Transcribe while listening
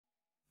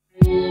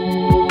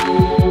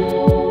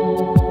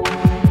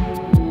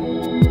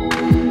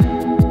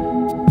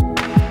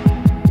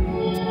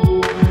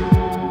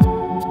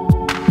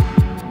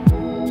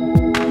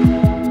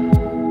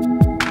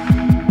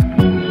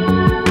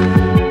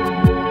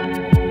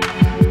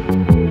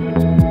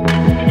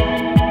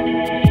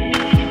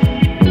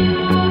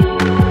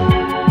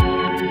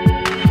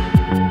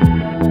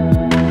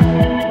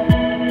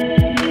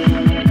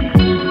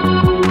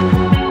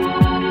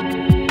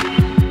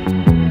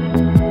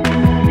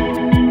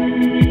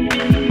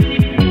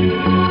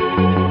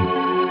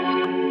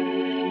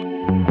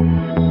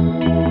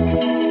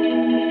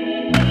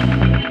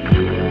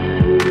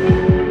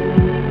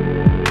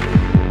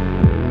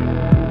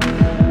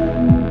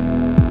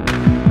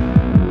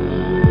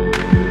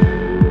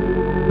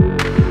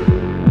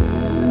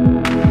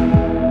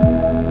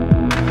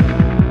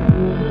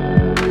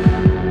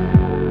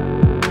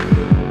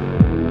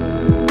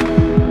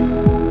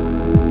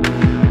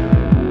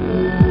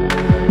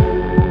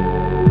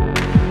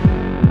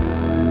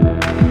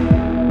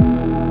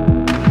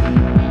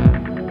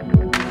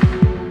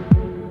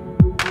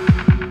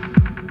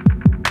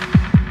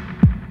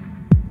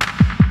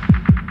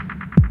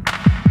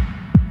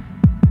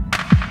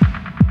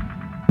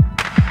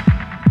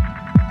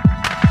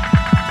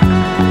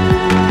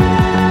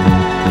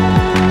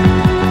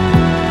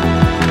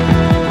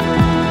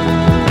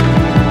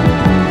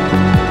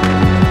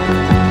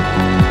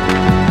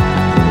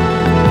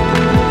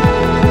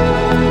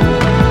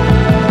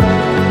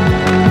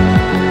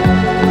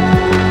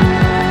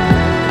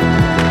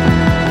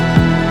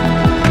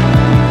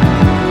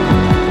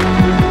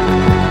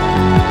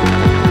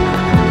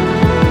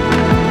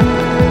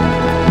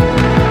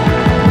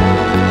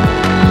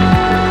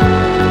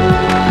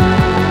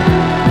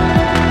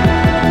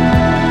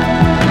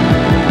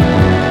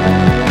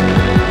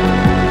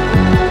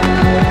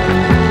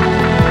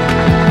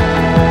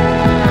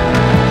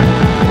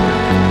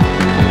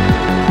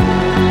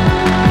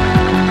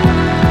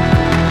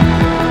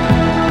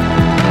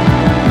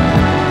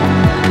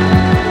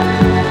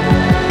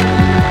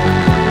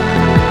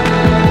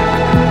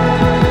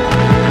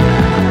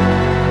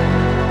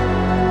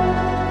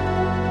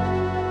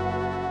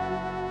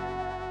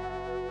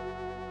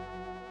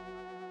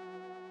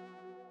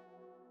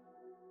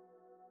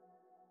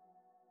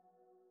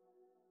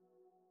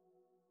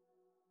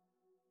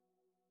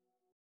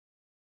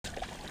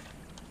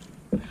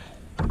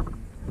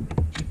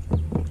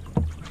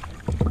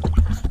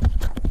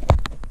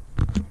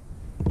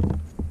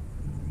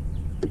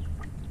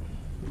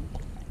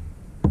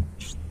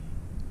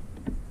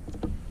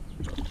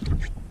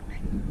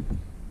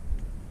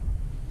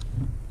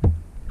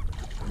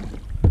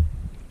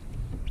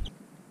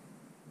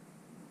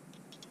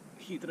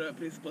хитрое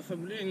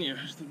приспособление,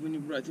 чтобы не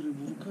брать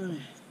рыбу руками,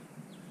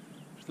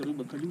 что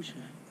рыба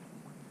колючая.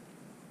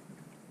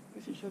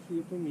 И сейчас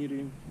ее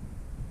померяем.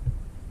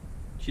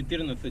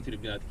 14,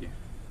 ребятки.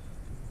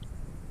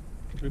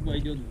 Рыба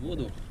идет в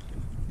воду.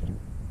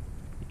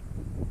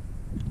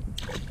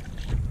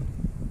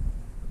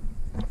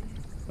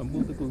 Там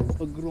был такой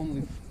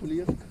огромный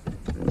всплеск,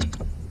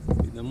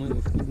 и мы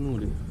его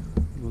спугнули.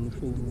 И он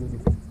ушел в воду.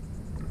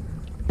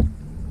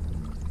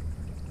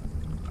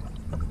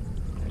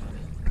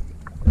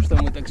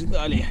 Что мы так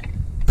ждали?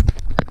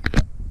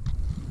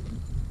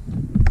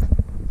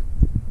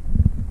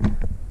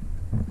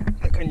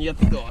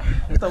 Наконец-то!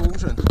 Это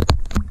ужин.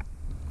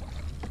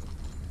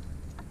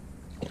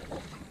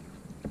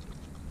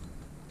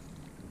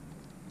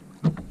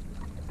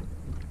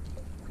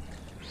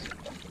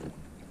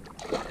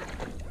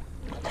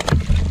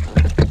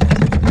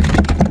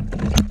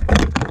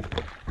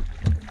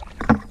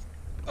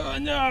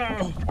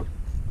 No!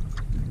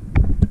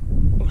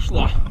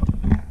 Ушла.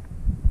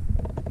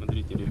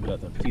 Смотрите,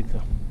 ребята,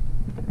 птица.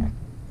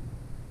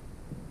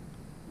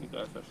 Мне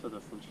кажется,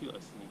 что-то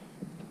случилось с ней.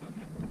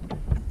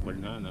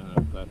 Больная, наверное,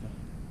 какая-то.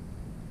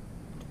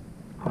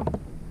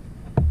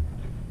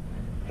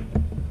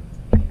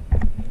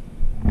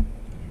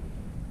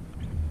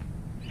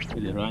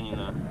 Или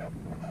ранена.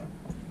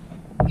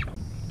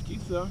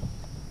 Птица.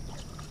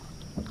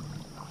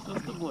 Что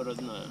с тобой,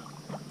 родная?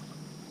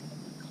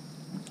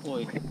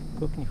 Ой,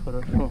 как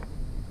нехорошо.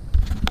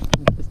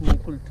 Это не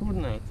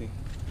культурная ты.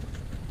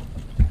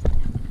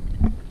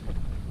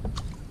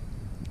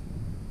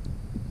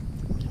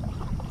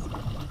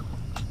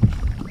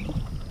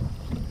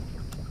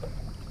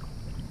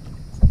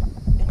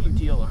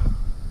 Улетела.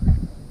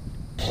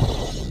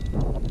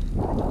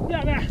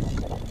 Да-да!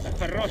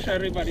 Хорошая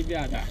рыба,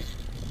 ребята.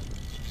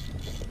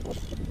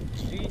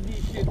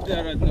 Иди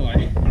сюда,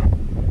 родной.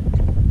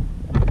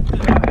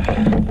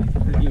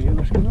 Садим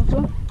немножко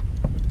назад.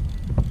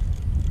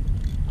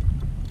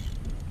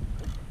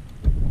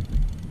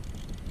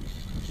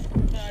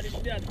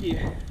 Ребятки,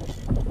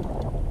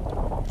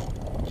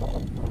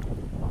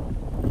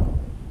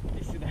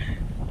 иди сюда.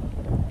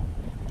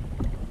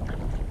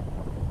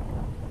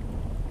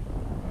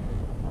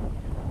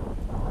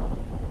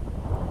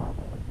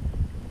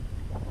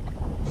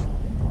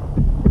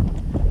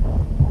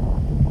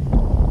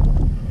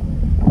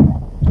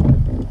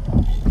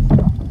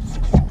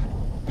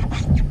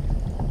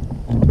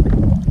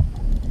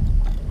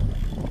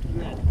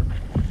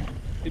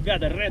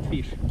 Ребята,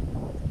 redfish.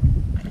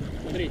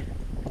 Смотри.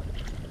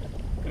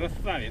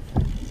 Красавец!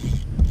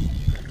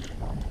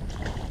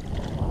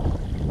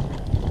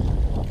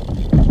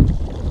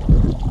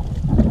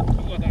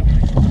 Вот он.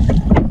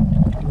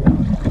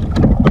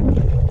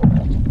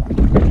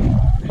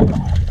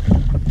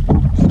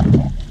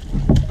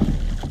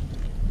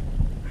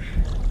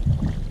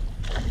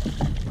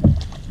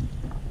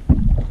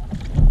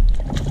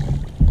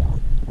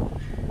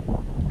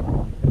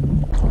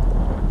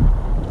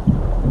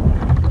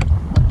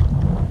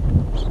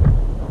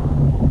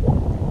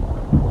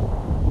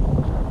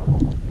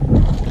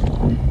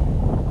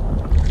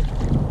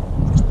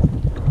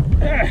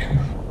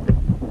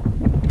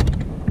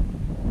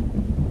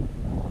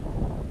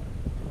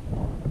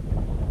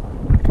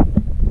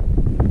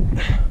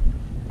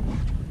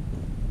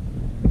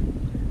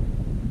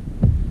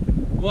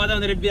 Вот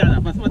он,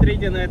 ребята,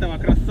 посмотрите на этого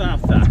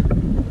красавца.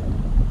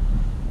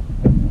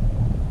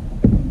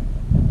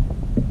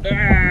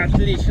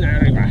 Отличная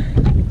рыба.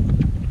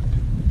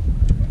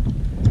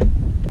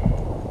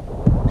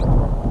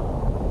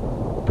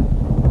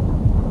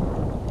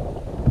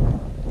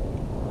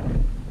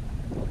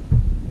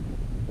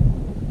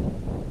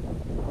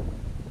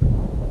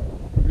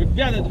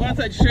 Ребята,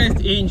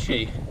 26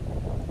 инчей.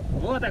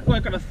 Вот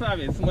такой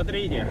красавец,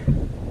 смотрите.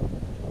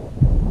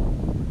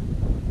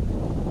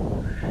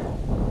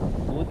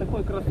 Вот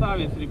такой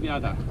красавец,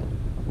 ребята.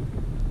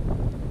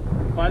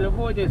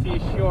 Полюбуйтесь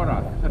еще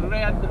раз.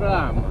 Red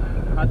Drum.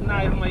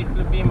 Одна из моих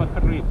любимых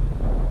рыб.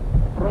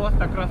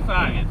 Просто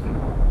красавец.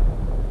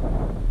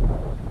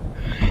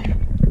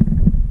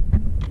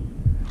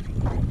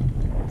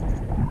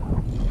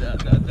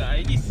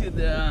 Да-да-да, иди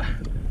сюда.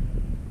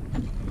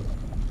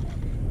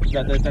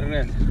 Ребята, это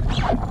Red.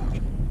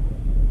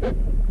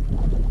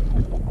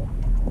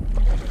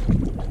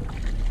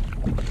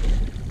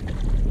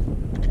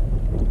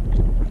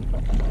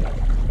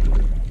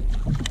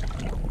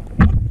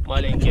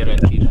 Маленький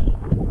redfish.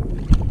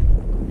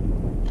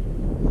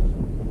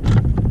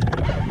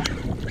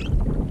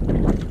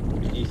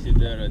 Иди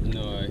сюда,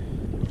 родной.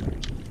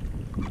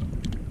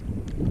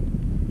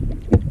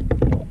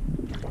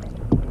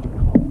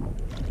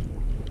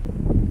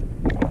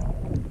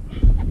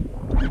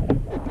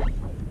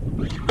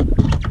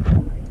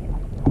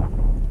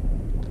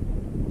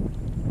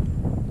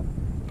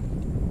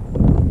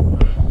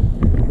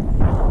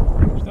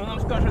 Что нам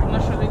скажет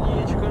наша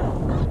линеечка?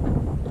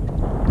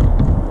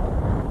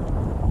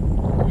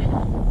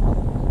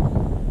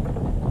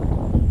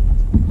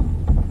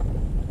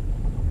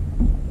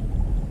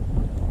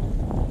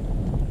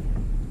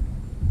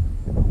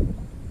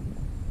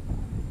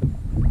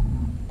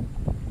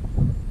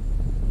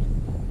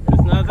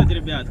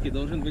 ребятки,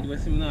 должен быть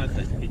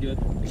 18. Идет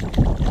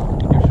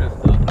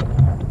путешествие.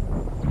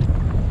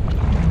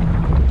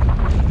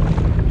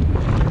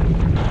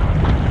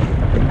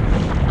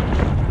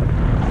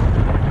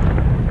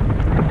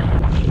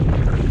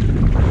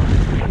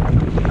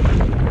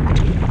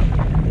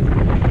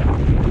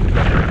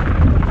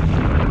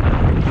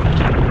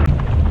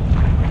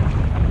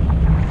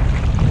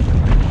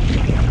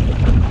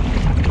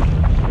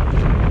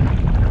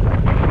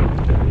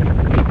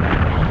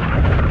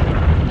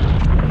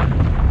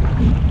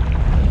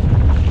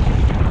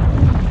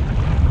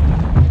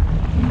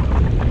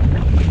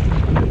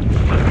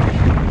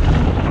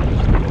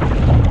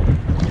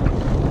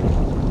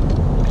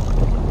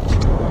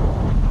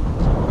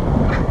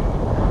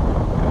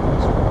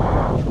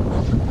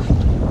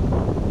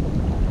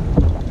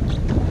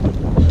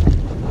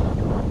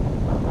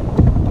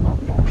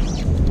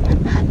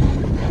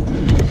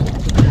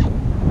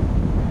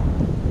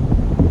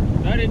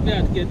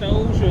 Ребятки, это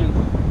ужин.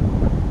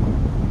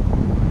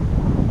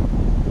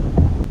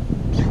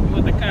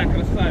 Вот такая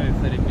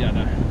красавица,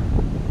 ребята.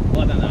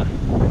 Вот она.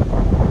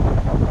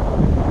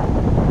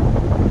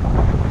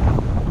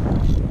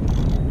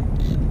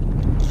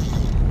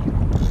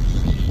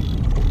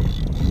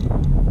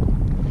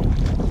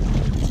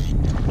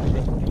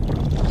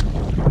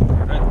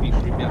 Радфиш,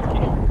 ребятки.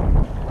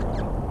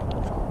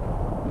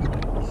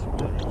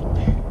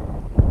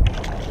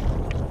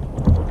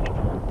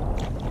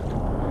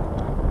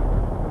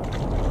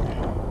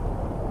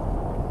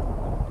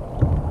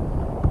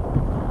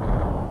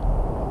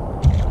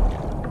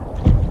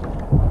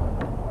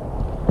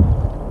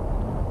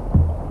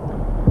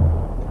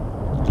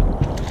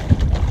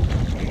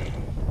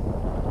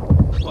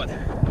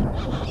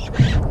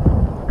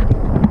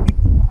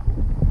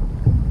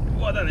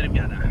 Вот он,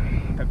 ребята,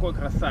 такой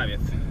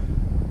красавец.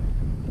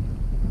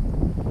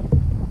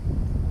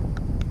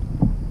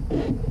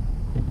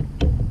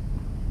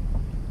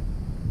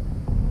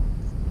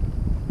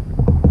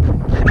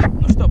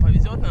 Ну что,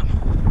 повезет нам?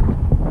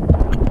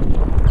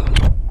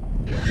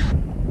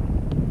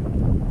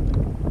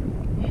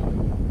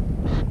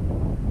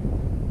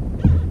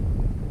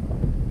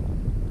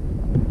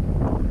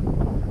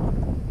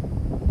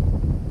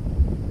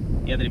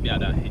 Нет,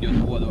 ребята, идет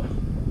в воду.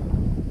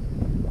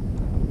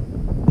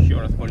 Еще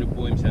раз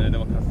полюбуемся на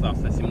этого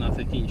красавца,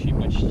 17-инчий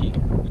почти.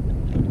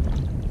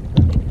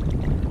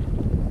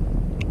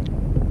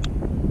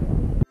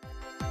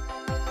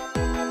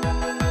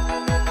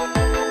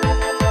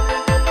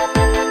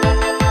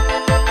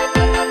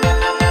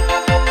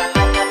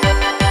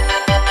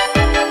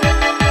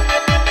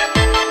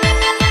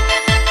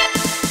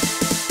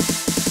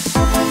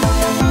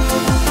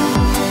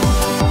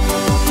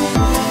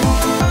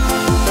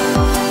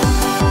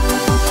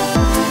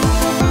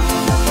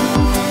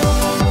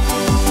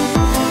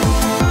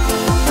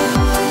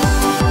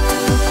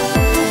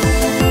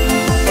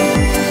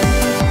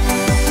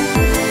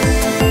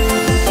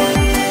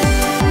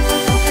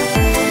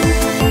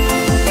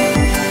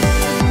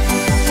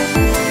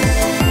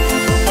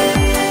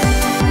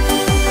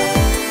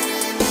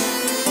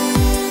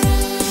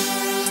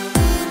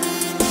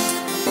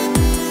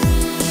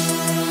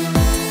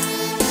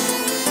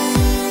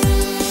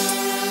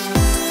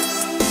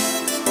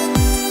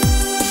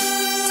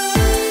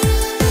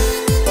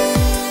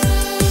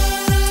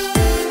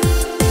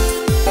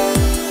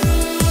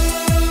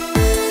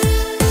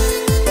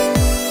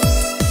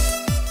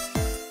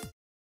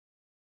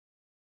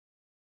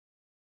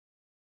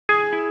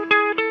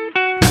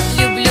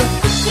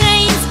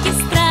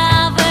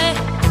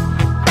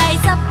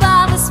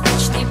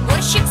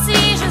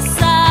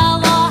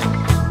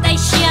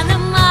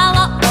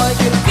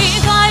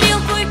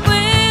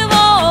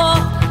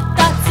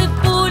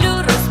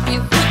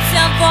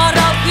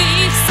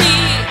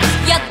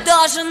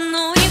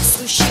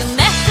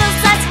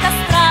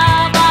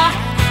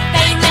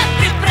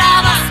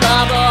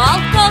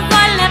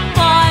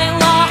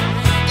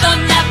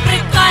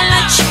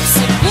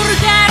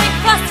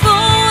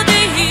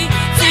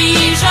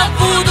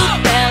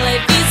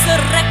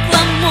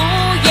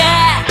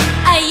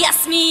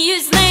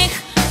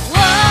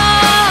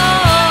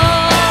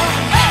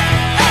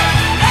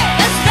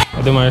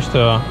 Думаю,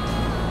 что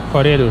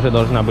форель уже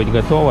должна быть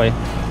готовой.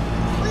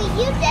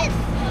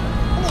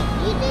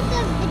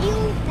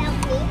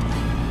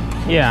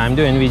 Yeah, I'm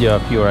doing video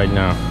of you right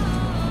now.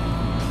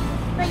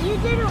 But you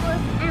did it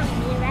without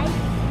me, right?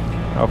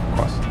 Of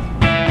course.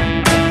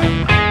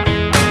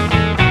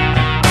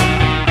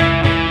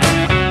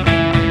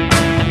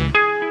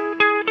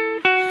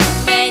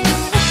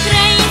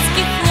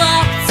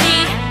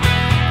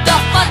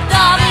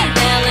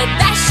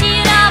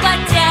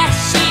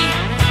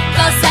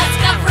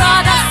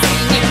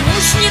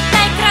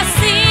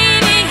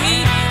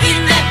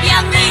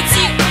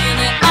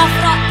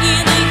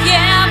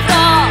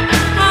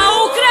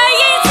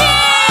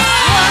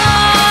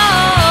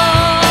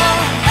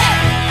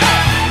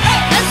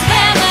 Без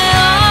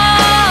ГМО.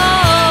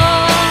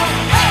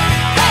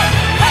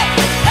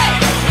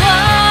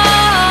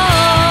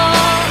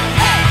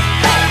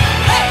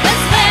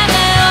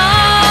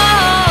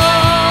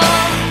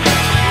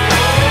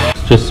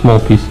 small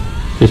piece,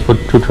 just for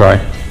to try.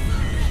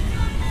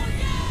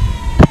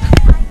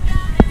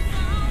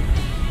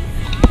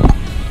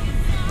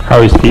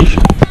 How is fish?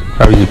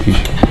 How is the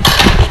fish?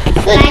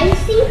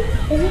 Spicy?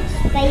 Is it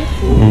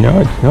spicy? No,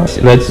 it's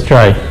not. Let's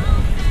try.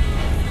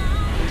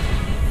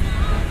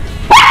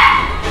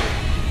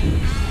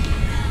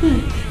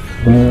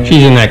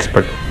 She's an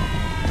expert.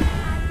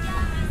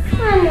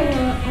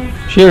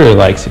 She really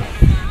likes it.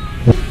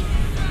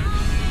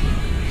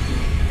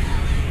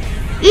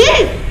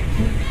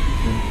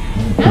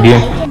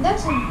 Yeah.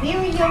 That's a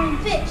very yummy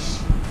fish.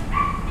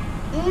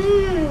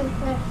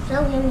 That's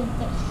so yummy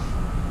fish.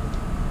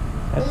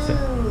 That's it.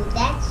 Ooh,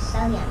 that's so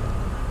yummy.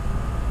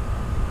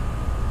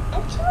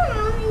 Actually, I'm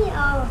gonna eat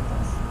all of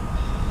this.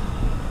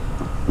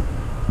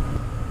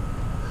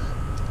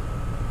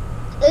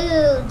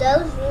 Ooh,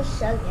 those were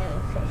so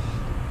yummy fish.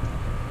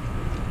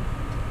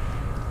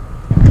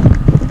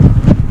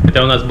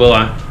 Это у нас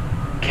была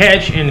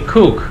Catch and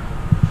Cook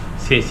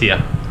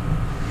сессия.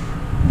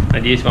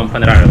 Надеюсь, вам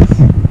понравилось.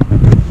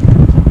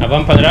 А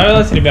вам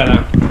понравилось,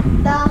 ребята?